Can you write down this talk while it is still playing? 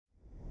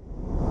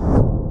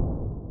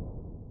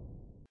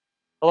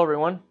Hello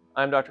everyone,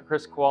 I'm Dr.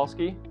 Chris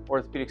Kowalski,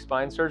 orthopedic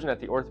spine surgeon at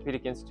the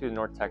Orthopedic Institute in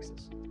North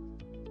Texas.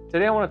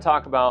 Today I want to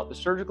talk about the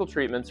surgical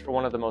treatments for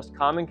one of the most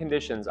common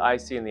conditions I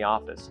see in the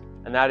office,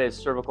 and that is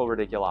cervical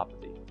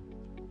radiculopathy.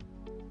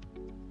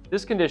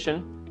 This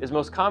condition is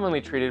most commonly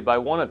treated by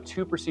one of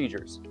two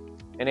procedures,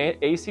 an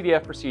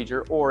ACDF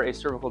procedure or a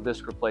cervical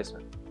disc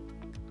replacement.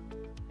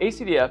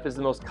 ACDF is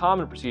the most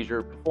common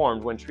procedure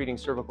performed when treating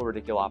cervical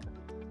radiculopathy.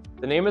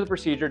 The name of the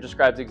procedure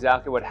describes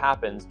exactly what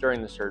happens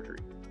during the surgery.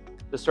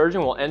 The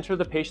surgeon will enter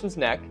the patient's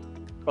neck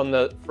from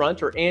the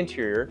front or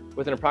anterior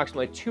with an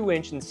approximately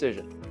 2-inch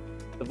incision.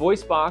 The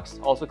voice box,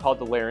 also called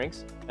the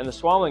larynx, and the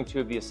swallowing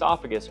tube, the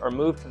esophagus, are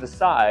moved to the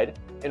side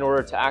in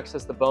order to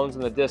access the bones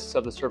and the discs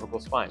of the cervical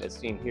spine, as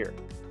seen here.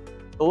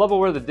 The level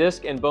where the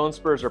disc and bone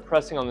spurs are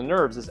pressing on the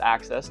nerves is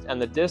accessed,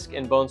 and the disc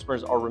and bone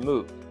spurs are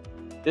removed.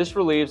 This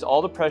relieves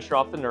all the pressure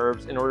off the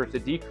nerves in order to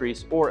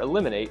decrease or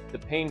eliminate the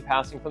pain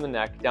passing from the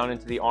neck down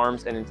into the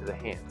arms and into the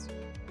hands.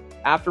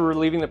 After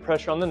relieving the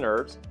pressure on the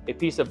nerves, a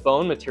piece of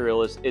bone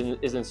material is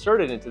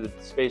inserted into the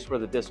space where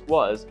the disc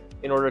was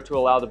in order to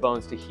allow the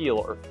bones to heal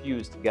or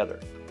fuse together.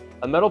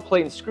 A metal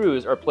plate and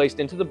screws are placed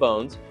into the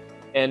bones,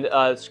 and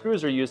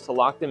screws are used to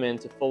lock them in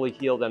to fully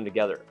heal them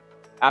together.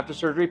 After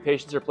surgery,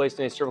 patients are placed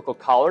in a cervical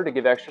collar to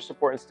give extra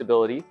support and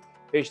stability.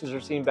 Patients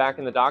are seen back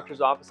in the doctor's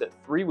office at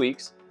 3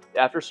 weeks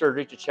after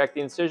surgery to check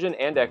the incision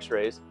and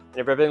x-rays, and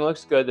if everything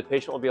looks good, the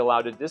patient will be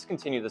allowed to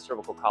discontinue the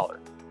cervical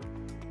collar.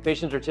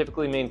 Patients are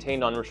typically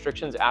maintained on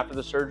restrictions after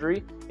the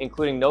surgery,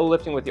 including no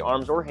lifting with the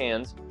arms or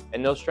hands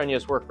and no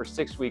strenuous work for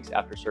 6 weeks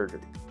after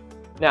surgery.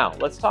 Now,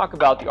 let's talk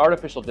about the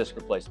artificial disc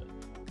replacement.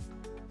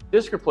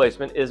 Disc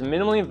replacement is a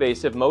minimally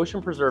invasive,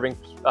 motion-preserving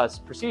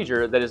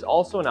procedure that is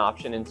also an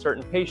option in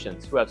certain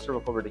patients who have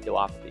cervical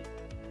radiculopathy.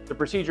 The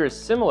procedure is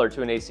similar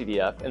to an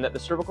ACDF in that the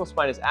cervical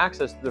spine is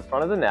accessed to the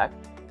front of the neck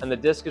and the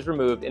disc is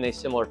removed in a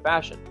similar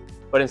fashion.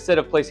 But instead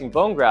of placing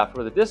bone graft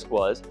where the disc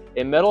was,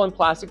 a metal and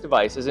plastic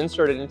device is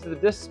inserted into the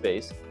disc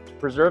space to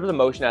preserve the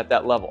motion at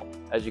that level,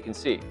 as you can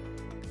see.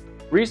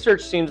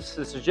 Research seems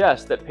to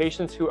suggest that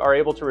patients who are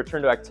able to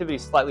return to activity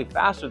slightly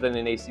faster than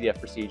an ACDF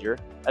procedure,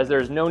 as there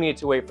is no need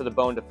to wait for the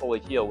bone to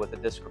fully heal with a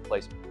disc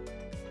replacement.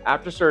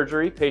 After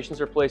surgery, patients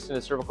are placed in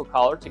a cervical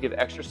collar to give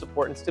extra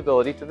support and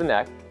stability to the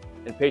neck,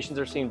 and patients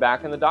are seen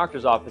back in the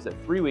doctor's office at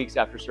 3 weeks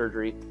after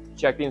surgery to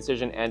check the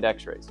incision and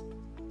x-rays.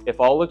 If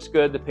all looks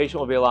good, the patient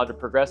will be allowed to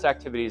progress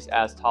activities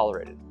as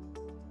tolerated.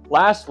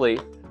 Lastly,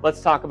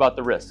 let's talk about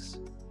the risks.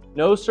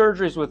 No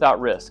surgery is without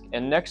risk,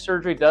 and neck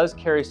surgery does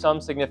carry some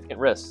significant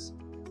risks,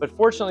 but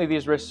fortunately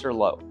these risks are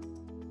low.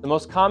 The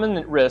most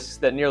common risks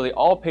that nearly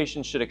all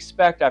patients should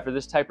expect after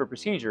this type of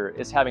procedure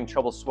is having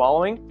trouble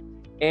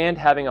swallowing and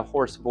having a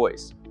hoarse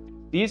voice.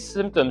 These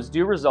symptoms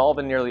do resolve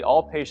in nearly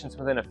all patients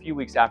within a few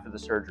weeks after the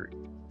surgery.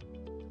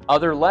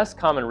 Other less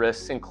common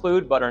risks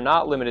include, but are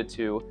not limited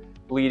to,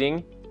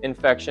 bleeding,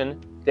 infection,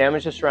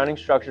 damage to surrounding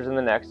structures in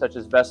the neck such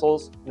as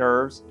vessels,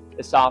 nerves,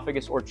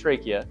 esophagus, or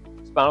trachea,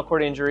 spinal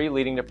cord injury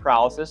leading to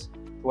paralysis,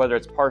 whether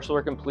it's partial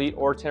or complete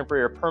or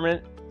temporary or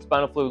permanent,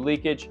 spinal fluid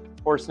leakage,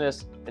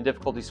 hoarseness, and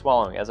difficulty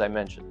swallowing, as I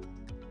mentioned.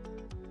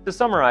 To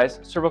summarize,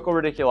 cervical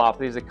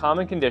radiculopathy is a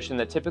common condition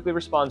that typically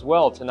responds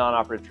well to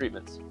non-operative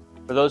treatments.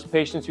 For those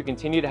patients who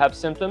continue to have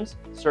symptoms,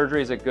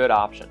 surgery is a good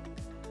option.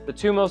 The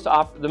two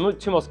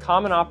most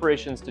common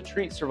operations to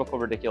treat cervical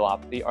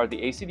radiculopathy are the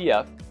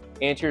ACDF,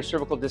 anterior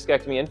cervical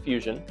discectomy and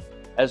fusion,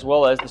 as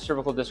well as the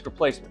cervical disc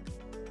replacement.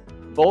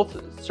 Both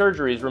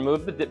surgeries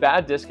remove the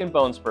bad disc and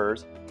bone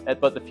spurs,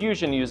 but the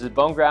fusion uses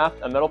bone graft,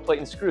 a metal plate,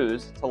 and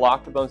screws to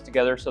lock the bones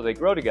together so they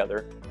grow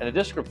together, and the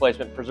disc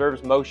replacement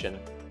preserves motion.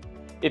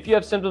 If you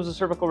have symptoms of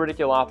cervical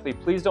radiculopathy,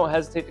 please don't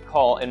hesitate to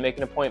call and make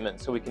an appointment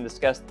so we can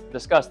discuss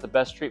the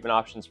best treatment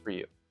options for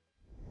you.